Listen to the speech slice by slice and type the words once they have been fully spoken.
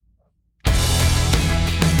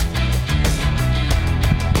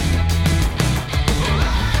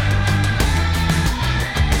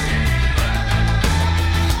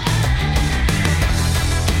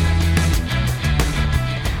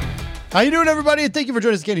How you doing, everybody? Thank you for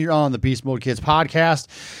joining us again here on the Beast Mode Kids podcast.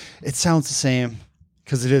 It sounds the same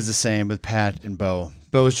because it is the same with Pat and Bo.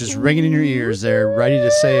 Bo's just ringing in your ears there, ready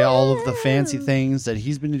to say all of the fancy things that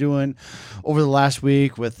he's been doing over the last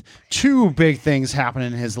week with two big things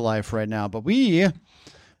happening in his life right now. But Bo, you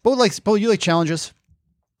like challenges?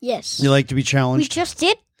 Yes. You like to be We challenged? just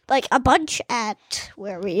did like a bunch at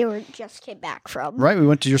where we just came back from. Right, we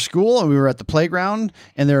went to your school and we were at the playground,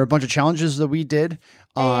 and there are a bunch of challenges that we did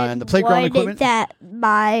on the playground equipment. That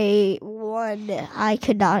my one I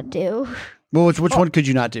could not do. Well, which one could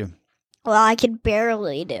you not do? Well, I could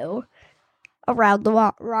barely do around the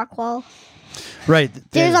rock wall. Right.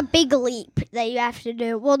 There's a big leap that you have to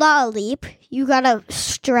do. Well, not a leap. You gotta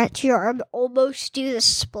stretch your arm, almost do the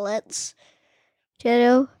splits.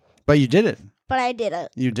 But you did it. But I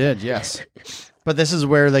didn't. You did, yes. But this is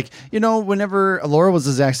where, whenever Laura was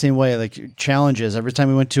the exact same way, like challenges, every time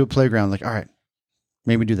we went to a playground, like, all right,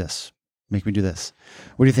 make me do this. Make me do this.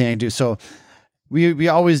 What do you think I can do? So we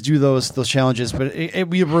always do those challenges, but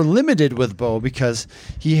we were limited with Bo because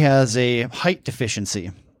he has a height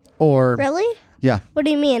deficiency. Or Really? Yeah. What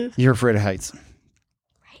do you mean? You're afraid of heights.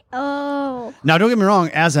 Oh. Now, don't get me wrong,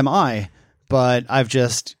 as am I, but I've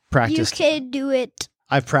just practiced. You can do it.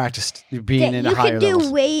 I've practiced being in a higher You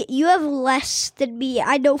levels. can do you have less than me.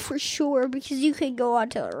 I know for sure because you can go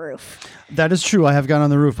onto the roof. That is true. I have gone on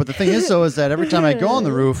the roof. But the thing is, though, is that every time I go on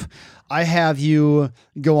the roof, I have you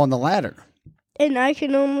go on the ladder. And I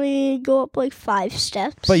can only go up like 5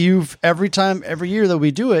 steps. But every year that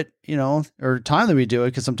we do it, or time that we do it,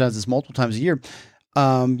 because sometimes it's multiple times a year,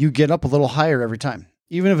 you get up a little higher every time,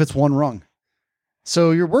 even if it's one rung.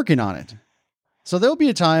 So you're working on it. So there'll be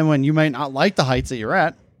a time when you might not like the heights that you're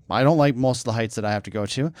at. I don't like most of the heights that I have to go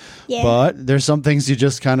to, Yeah. but there's some things you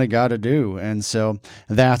just kind of got to do. And so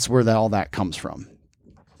that's where all that comes from.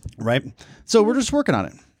 Right. So we're just working on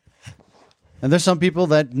it. And there's some people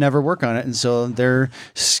that never work on it. And so they're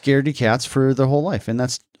scaredy cats for their whole life. And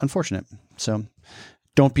that's unfortunate. So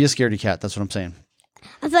don't be a scaredy cat. That's what I'm saying.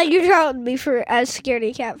 I thought you were telling me for a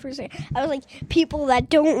scaredy cat for a second. I was like, people that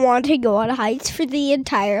don't want to go on heights for the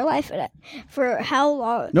entire life. For how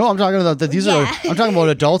long? No, I'm talking about that. Yeah. I'm talking about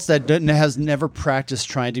adults that has never practiced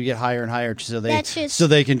trying to get higher and higher, so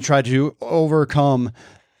they can try to overcome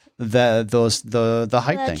the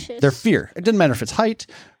height thing, their fear. It doesn't matter if it's height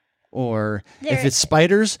or if it's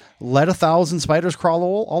spiders. Let 1,000 spiders crawl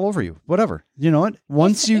all over you. Whatever, you know what?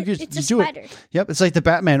 Once you do it. Yep, it's like the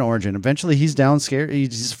Batman origin. Eventually, he's down scared.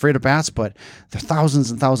 He's afraid of bats, but there are thousands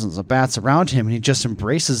and thousands of bats around him, and he just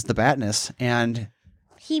embraces the batness and.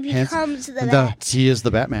 He becomes the bat. He is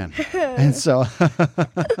the Batman. And so,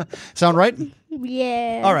 sound right?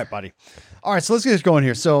 Yeah. All right, buddy. All right, so let's get this going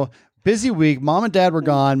here. So, busy week. Mom and Dad were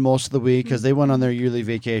gone most of the week because they went on their yearly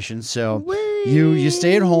vacation. So, you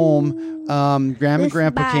stayed home. Grandma and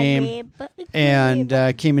Grandpa came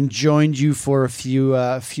and joined you for a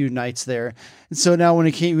few nights there. And so now when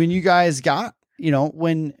you guys got,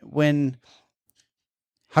 when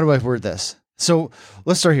how do I word this? So,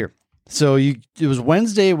 let's start here. So it was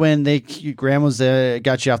Wednesday when Grandma's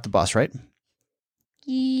got you off the bus, right?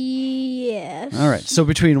 Yes. All right. So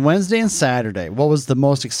between Wednesday and Saturday, what was the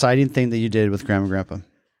most exciting thing that you did with Grandma and Grandpa?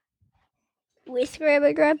 With Grandma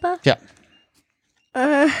and Grandpa? Yeah.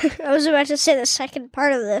 I was about to say the second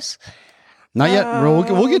part of this. Not yet.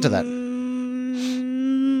 We'll get to that.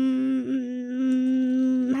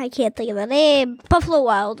 I can't think of the name. Buffalo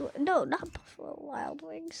Wild. No, not Buffalo Wild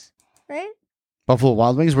Wings. Right? Buffalo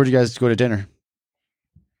Wild Wings. Where'd you guys go to dinner?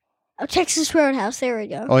 Oh, Texas Roadhouse. There we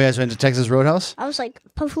go. Oh, you guys went to Texas Roadhouse? I was like,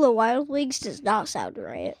 Buffalo Wild Wings does not sound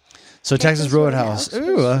right. So Texas Roadhouse.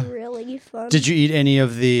 Ooh, was really fun. Did you eat any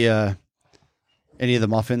of the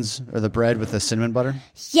muffins or the bread with the cinnamon butter?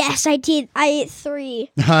 Yes, I did. I ate 3.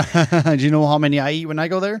 Do you know how many I eat when I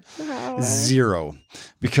go there? 0,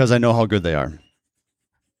 because I know how good they are,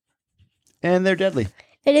 and they're deadly.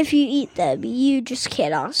 And if you eat them, you just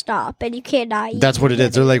cannot stop, and you cannot eat. That's what it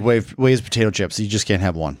is. They're like Lay's potato chips. You just can't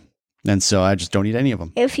have one. And so I just don't eat any of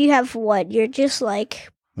them. If you have one, you're just like...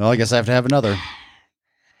 Well, I guess I have to have another.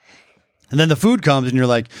 And then the food comes, and you're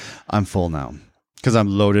like, I'm full now. Because I'm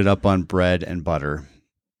loaded up on bread and butter.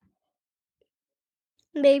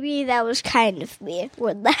 Maybe that was kind of me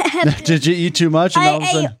when that happened. Did you eat too much? And I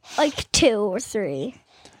ate like 2 or 3.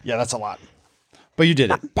 Yeah, that's a lot. But you did it.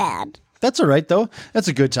 Not bad. That's all right, though. That's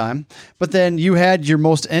a good time. But then you had your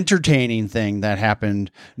most entertaining thing that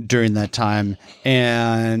happened during that time.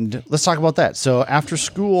 And let's talk about that. So after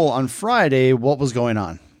school on Friday, what was going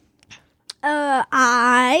on?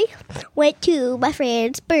 I went to my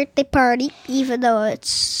friend's birthday party, even though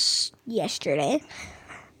it's yesterday.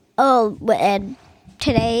 Oh, and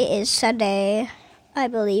today is Sunday, I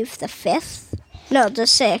believe the 5th. No, the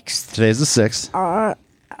 6th. Today's the 6th.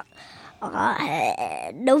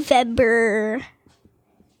 November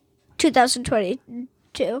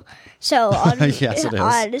 2022. So on, Yes, it is.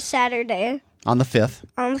 on Saturday, On the 5th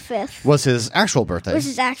on the 5th, was his actual birthday. was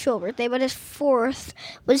his actual birthday, but his 4th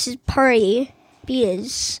was his party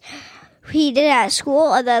because he did it at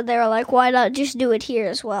school, and then they were like, why not just do it here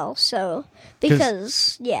as well? So,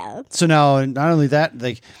 because, yeah. So now, not only that,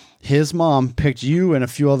 like his mom picked you and a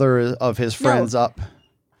few other of his friends up.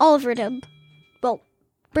 Oliver did. Well,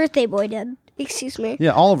 birthday boy did. Excuse me.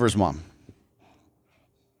 Yeah, Oliver's mom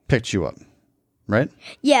picked you up, right?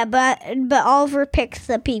 Yeah, but Oliver picked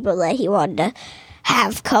the people that he wanted to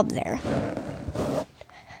have come there.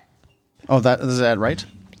 Oh, is that right?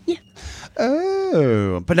 Yeah.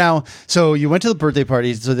 Oh, but now, so you went to the birthday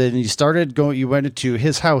party. So then you started going. You went to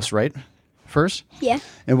his house, right? First. Yeah.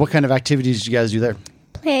 And what kind of activities did you guys do there?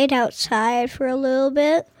 Played outside for a little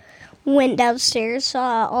bit. Went downstairs,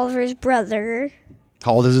 saw Oliver's brother.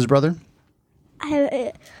 How old is his brother?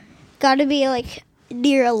 I got to be like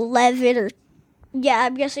near 11 or... Yeah,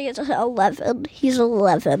 I'm guessing it's 11. He's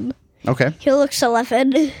 11. Okay. He looks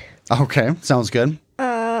 11. Okay, sounds good.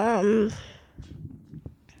 Then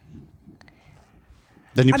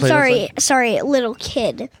you I'm played sorry, little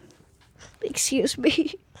kid. Excuse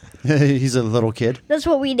me. outside? He's a little kid. That's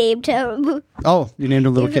what we named him. Oh, you named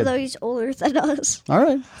him little Even kid. though he's older than us. All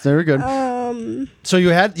right, very good. So you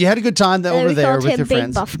had a good time And over we there called with him your Big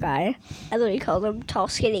friends. Buff Guy. And then we called him Tall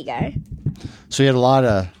Skinny Guy. So you had a lot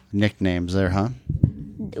of nicknames there, huh?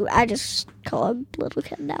 I just call him Little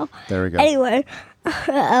Kid now. There we go. Anyway,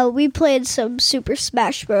 we played some Super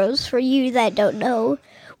Smash Bros. For you that don't know,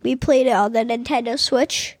 we played it on the Nintendo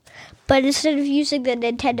Switch. But instead of using the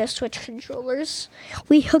Nintendo Switch controllers,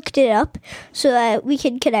 we hooked it up so that we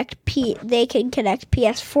can connect they can connect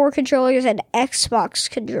PS4 controllers and Xbox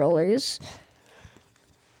controllers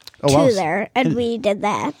to there, and we did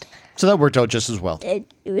that. So that worked out just as well. It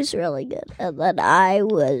was really good. And then I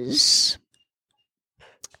was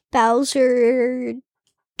Bowser,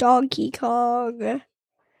 Donkey Kong.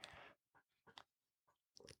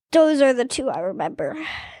 Those are the two I remember.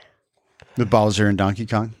 With Bowser and Donkey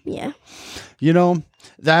Kong. Yeah. You know,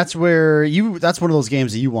 that's one of those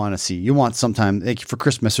games that you want to see. You want sometime, like for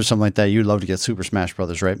Christmas or something like that, you'd love to get Super Smash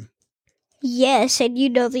Brothers, right? Yes, and you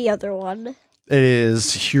know the other one. It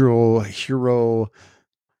is Hero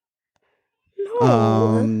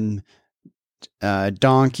No.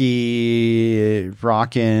 Donkey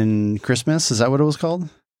Rockin' Christmas. Is that what it was called?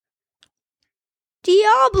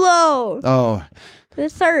 Diablo! Oh, The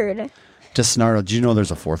third. Desnardo. Do you know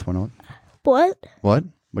there's a fourth one out? What? What?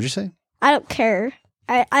 What'd you say? I don't care.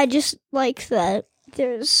 I just like that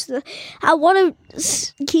I want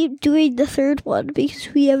to keep doing the third one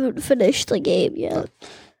because we haven't finished the game yet.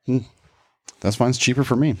 That's fine. It's cheaper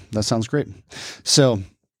for me. That sounds great. So...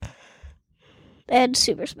 And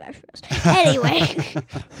Super Smash Bros. Anyway.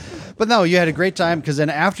 But no, you had a great time because then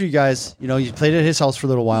after you guys, you played at his house for a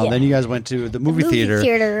little while. Yeah. Then you guys went to the movie theater.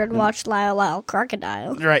 And watched Lyle Lyle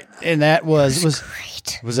Crocodile. Right. And that was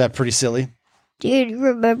Great. was that pretty silly? Do you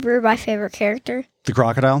remember my favorite character? The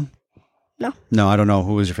crocodile? No. No, I don't know.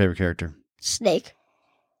 Who was your favorite character? Snake.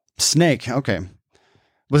 Snake. Okay.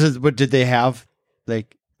 What did they have?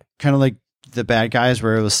 Like kind of like the bad guys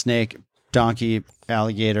where it was snake, donkey,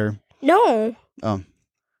 alligator. No. Oh.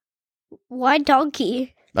 Why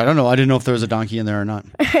donkey? I don't know. I didn't know if there was a donkey in there or not.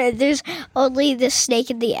 There's only the snake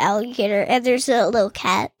and the alligator, and there's a little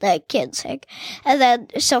cat that can sing. And then,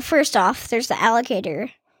 so first off, there's the alligator,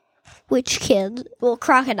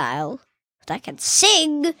 crocodile that can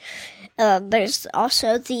sing. There's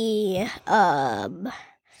also the,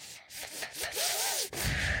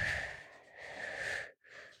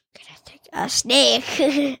 a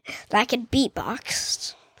snake that can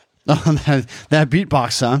beatbox. Oh, that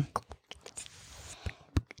beatbox, huh?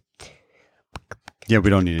 Yeah,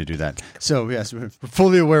 we don't need to do that. So yes, we're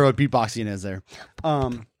fully aware what beatboxing is there.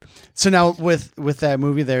 So now with that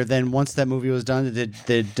movie there, then once that movie was done, did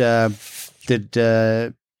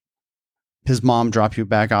his mom drop you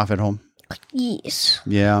back off at home? Yes.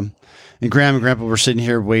 Yeah. And Grandma and Grandpa were sitting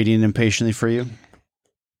here waiting impatiently for you?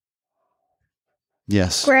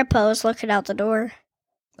 Yes. Grandpa was looking out the door.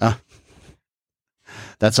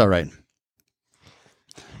 That's all right.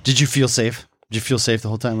 Did you feel safe? Did you feel safe the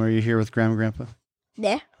whole time? Were you here with Grandma and Grandpa?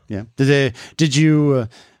 Yeah. Yeah. Did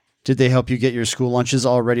they help you get your school lunches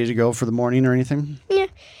all ready to go for the morning or anything? Yeah.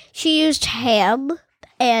 She used ham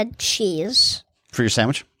and cheese. For your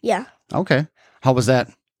sandwich? Yeah. Okay. How was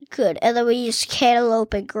that? Good. And then we used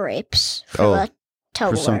cantaloupe and grapes for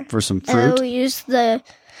Tupperware. For some And then fruit. we used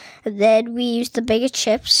the bag of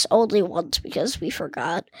chips only once because we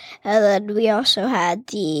forgot. And then we also had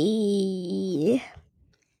the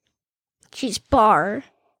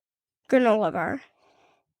granola bar.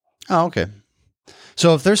 Oh, okay.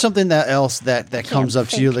 So if there's something that else that comes up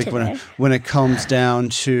to you, like when it comes down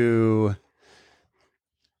to,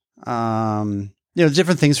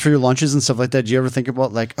 different things for your lunches and stuff like that, do you ever think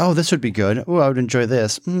about like, oh, this would be good. Oh, I would enjoy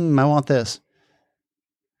this. I want this.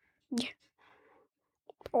 Yeah.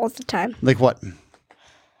 All the time. Like what?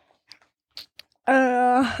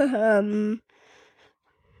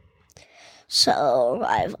 So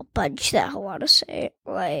I have a bunch that I want to say.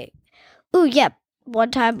 Like,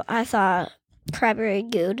 one time I thought crab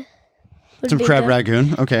ragoon. Some crab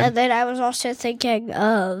ragoon. Okay. And then I was also thinking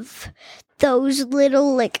of those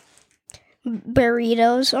little like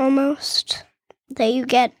burritos almost that you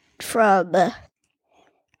get from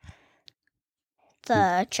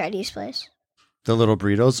the Chinese place. The little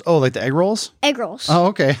burritos. Oh, like the egg rolls? Egg rolls. Oh,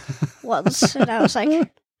 okay. Once. And I was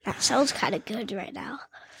like, that sounds kind of good right now.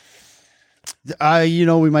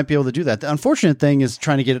 We might be able to do that. The unfortunate thing is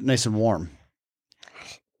trying to get it nice and warm.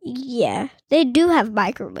 Yeah. They do have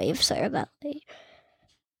microwaves there that they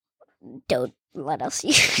don't let us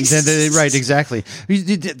use. Right, exactly.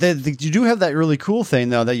 You do have that really cool thing,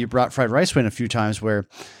 though, that you brought fried rice in a few times where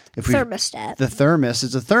thermostat. The thermos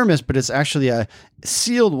is a thermos, but it's actually a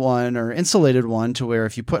sealed one or insulated one to where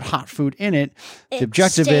if you put hot food in it, the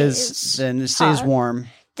objective is then it stays warm.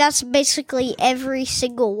 That's basically every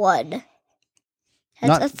single one.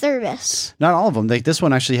 That's a thermos. Not all of them. Like this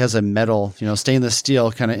one actually has a metal, stainless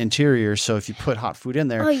steel kind of interior. So if you put hot food in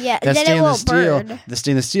there, that then stainless steel, burn. The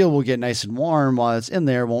stainless steel will get nice and warm while it's in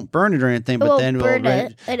there. It won't burn it or anything, but then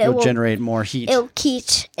it will generate more heat. It'll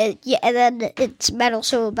heat, and then it's metal,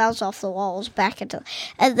 so it'll bounce off the walls back into.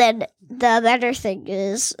 And then the better thing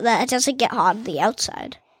is that it doesn't get hot on the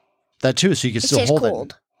outside. That too, so you can still hold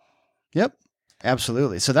cold. It. Yep.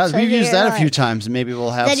 Absolutely. So we've used that a few times, and maybe we'll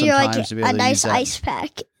have some times to be able to use that. A nice ice pack.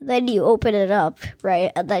 Then you open it up,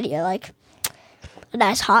 right? And then you're like, a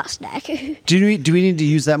nice hot snack. Do we need to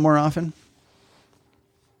use that more often?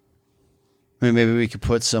 I mean, maybe we could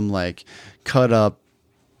put some like cut up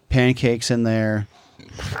pancakes in there.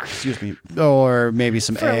 Excuse me. Or maybe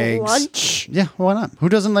some eggs. Lunch? Yeah, why not? Who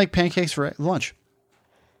doesn't like pancakes for lunch?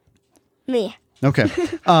 Me. Okay.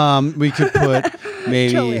 We could put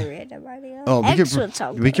maybe. Totally random idea.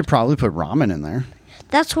 We could probably put ramen in there.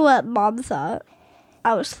 That's what Mom thought.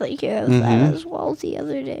 I was thinking of that as well the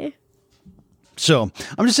other day. So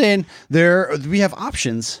I'm just saying we have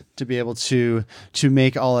options to be able to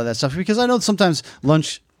make all of that stuff, because I know sometimes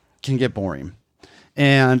lunch can get boring.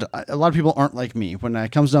 And a lot of people aren't like me. When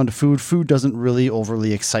it comes down to food doesn't really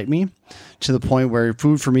overly excite me, to the point where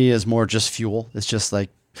food for me is more just fuel. It's just like,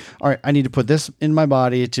 all right, I need to put this in my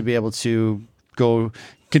body to be able to go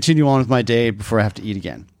continue on with my day before I have to eat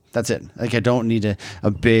again. That's it. Like, I don't need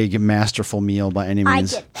a big masterful meal by any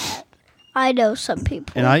means. I get that. I know some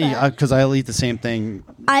people. And because I'll eat the same thing.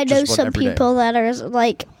 I know some people that are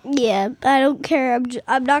like, yeah, I don't care.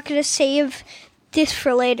 I'm not going to save this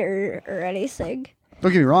for later or anything.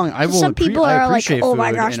 Don't get me wrong. Some people are like, oh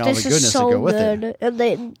my gosh, this is so good. And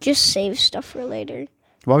they just save stuff for later.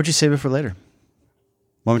 Why would you save it for later?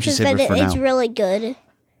 Why would you save it for now? It's really good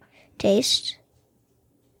taste.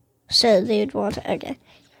 So they would want to, okay.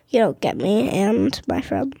 You don't get me and my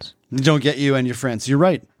friends. Don't get you and your friends. You're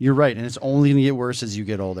right. And it's only going to get worse as you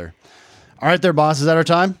get older. All right there, boss. Is that our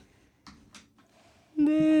time?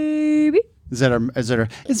 Maybe. Is that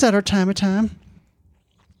our time?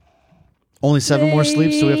 Only 7 more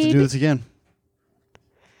sleeps, so we have to do this again.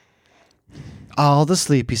 All the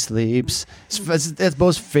sleepy sleeps. That's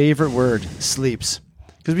Bo's favorite word, sleeps.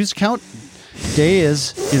 Because we just count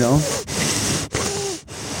days,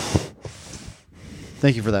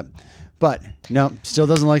 Thank you for that. But, no, still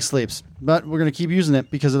doesn't like sleeps. But we're going to keep using it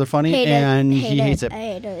because they're funny, and he hates it. I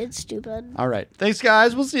hate it. It's stupid. All right. Thanks,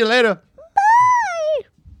 guys. We'll see you later.